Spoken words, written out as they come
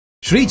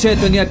Shri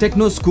Chaitanya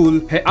techno school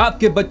है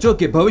आपके बच्चों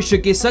के भविष्य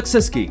की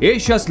सक्सेस की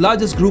एशिया's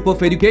largest group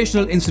of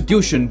educational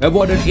institution,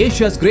 awarded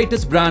Asia's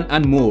greatest brand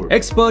and more.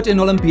 Expert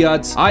in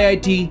Olympiads,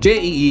 IIT,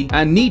 JEE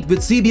and NEET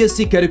with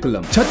CBSE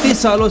curriculum.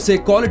 36 सालों से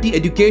quality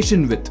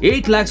education with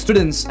 8 lakh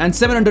students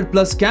and 700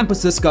 plus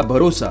campuses का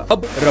भरोसा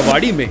अब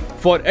रवाड़ी में.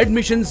 For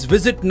admissions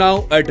visit now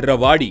at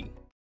Rewari.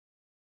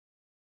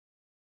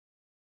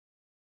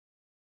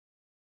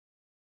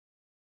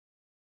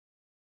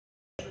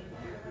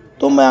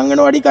 तो मैं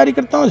आंगनवाड़ी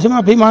कार्यकर्ताओं से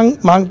माफ़ी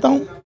मांगता हूँ।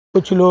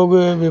 कुछ लोग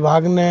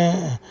विभाग ने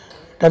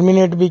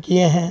टर्मिनेट भी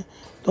किए हैं,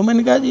 तो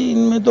मैंने कहा जी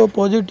इनमें तो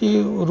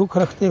पॉजिटिव रुख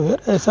रखते हुए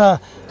ऐसा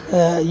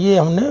ये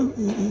हमने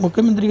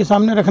मुख्यमंत्री के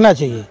सामने रखना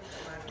चाहिए।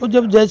 तो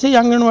जब जैसे ही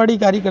आंगनवाड़ी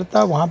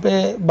कार्यकर्ता वहाँ पे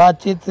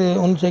बातचीत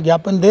उनसे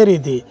ज्ञापन दे रही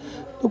थी,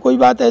 तो कोई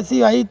बात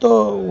ऐसी आई तो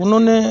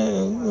उन्होंने,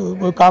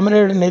 कोई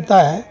कामरेड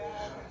नेता है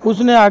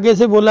उसने आगे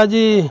से बोला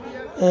जी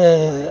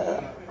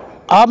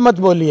आप मत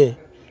बोलिए।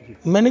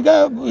 मैंने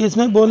कहा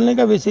इसमें बोलने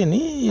का विषय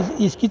नहीं,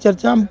 इसकी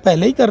चर्चा हम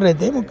पहले ही कर रहे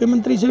थे,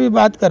 मुख्यमंत्री से भी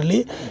बात कर ली,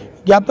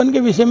 ज्ञापन के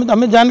विषय में तो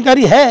हमें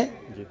जानकारी है,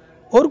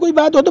 और कोई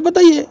बात हो तो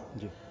बताइए।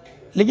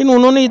 लेकिन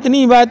उन्होंने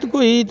इतनी बात को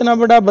ही इतना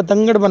बड़ा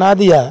बतंगड़ बना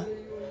दिया,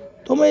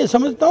 तो मैं ये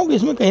समझता हूँ कि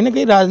इसमें कहीं ना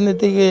कहीं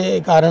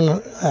राजनीतिक कारण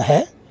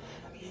है।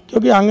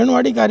 क्योंकि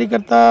आंगनवाड़ी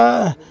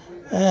कार्यकर्ता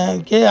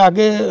के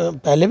आगे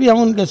पहले भी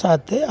हम उनके साथ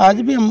थे,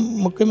 आज भी हम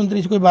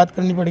मुख्यमंत्री से कोई बात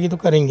करनी पड़ेगी तो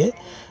करेंगे,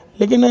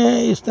 लेकिन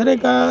इस तरह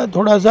का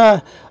थोड़ा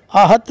सा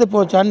आहत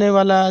पहुंचाने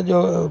वाला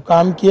जो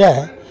काम किया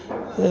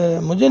है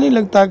मुझे नहीं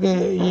लगता कि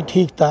ये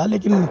ठीक था।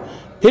 लेकिन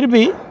फिर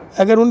भी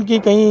अगर उनकी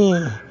कहीं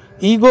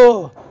ईगो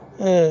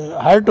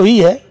हर्ट हुई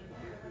है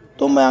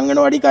तो मैं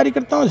आंगनवाड़ी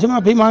कार्यकर्ताओं से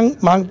माफ़ी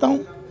मांगता हूं।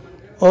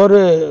 और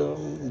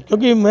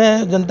क्योंकि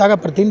मैं जनता का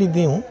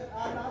प्रतिनिधि हूं,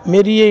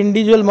 मेरी ये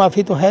इंडिविजुअल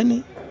माफ़ी तो है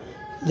नहीं,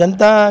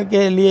 जनता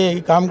के लिए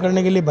काम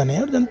करने के लिए बने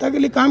और जनता के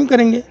लिए काम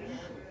करेंगे,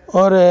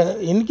 और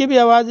इनकी भी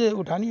आवाज़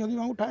उठानी होगी,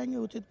 वहाँ उठाएंगे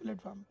उचित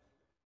platform.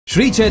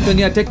 Shri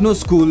Chaitanya techno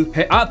school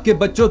है आपके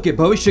बच्चों के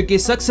भविष्य की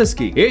सक्सेस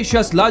की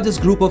एशिया's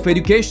largest group of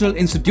educational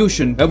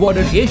institution,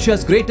 awarded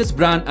Asia's greatest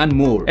brand and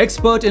more.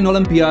 Expert in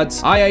Olympiads,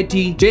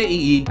 IIT,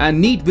 JEE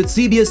and NEET with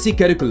CBSE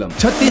curriculum.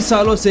 36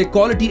 सालों से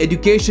quality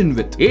education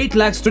with 8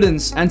 lakh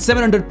students and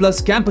 700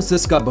 plus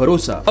campuses का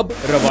भरोसा अब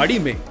रवाड़ी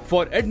में.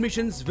 For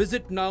admissions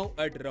visit now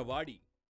at Rewari.